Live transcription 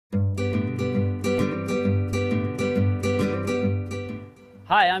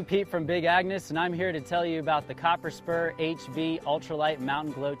Hi, I'm Pete from bigagnes, and I'm here to tell you about the Spur HV Ultralight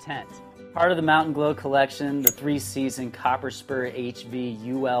Mountain Glow Tent. Part of the Mountain Glow collection, the 3-season Spur HV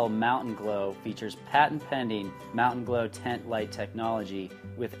UL Mountain Glow features patent-pending Mountain Glow tent light technology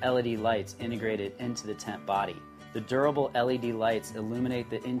with LED lights integrated into the tent body. The durable LED lights illuminate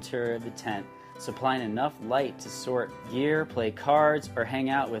the interior of the tent, supplying enough light to sort gear, play cards, or hang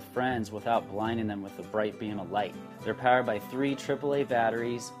out with friends without blinding them with a bright beam of light. They're powered by 3 AAA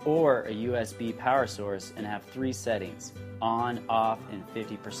batteries or a USB power source and have 3 settings: on, off, and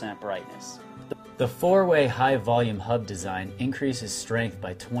 50% brightness. The 4-way high-volume hub design increases strength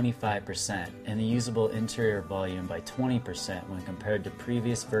by 25% and the usable interior volume by 20% when compared to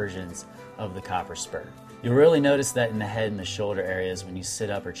previous versions of the Spur. You'll really notice that in the head and the shoulder areas when you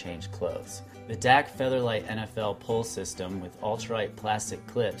sit up or change clothes. The DAC Featherlight NFL pull system with ultralight plastic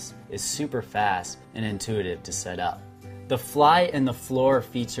clips is super fast and intuitive to set up. The fly and the floor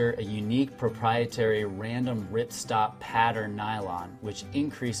feature a unique proprietary random ripstop pattern nylon, which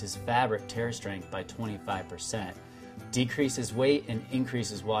increases fabric tear strength by 25%, decreases weight, and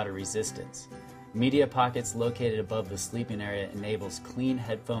increases water resistance. Media pockets located above the sleeping area enables clean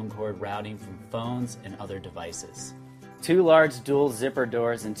headphone cord routing from phones and other devices. 2 large dual zipper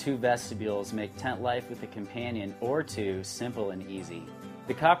doors and 2 vestibules make tent life with a companion or 2 simple and easy.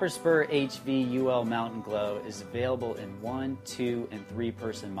 The Spur HV UL Mountain Glow is available in 1, 2, and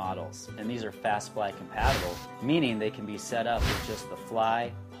 3-person models, and these are fast fly compatible, meaning they can be set up with just the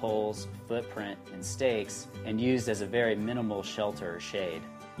fly, poles, footprint, and stakes, and used as a very minimal shelter or shade.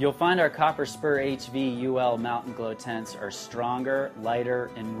 You'll find our Spur HV UL Mountain Glow tents are stronger,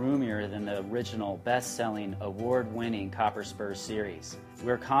 lighter, and roomier than the original best-selling, award-winning Spur series.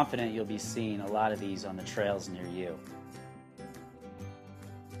 We're confident you'll be seeing a lot of these on the trails near you.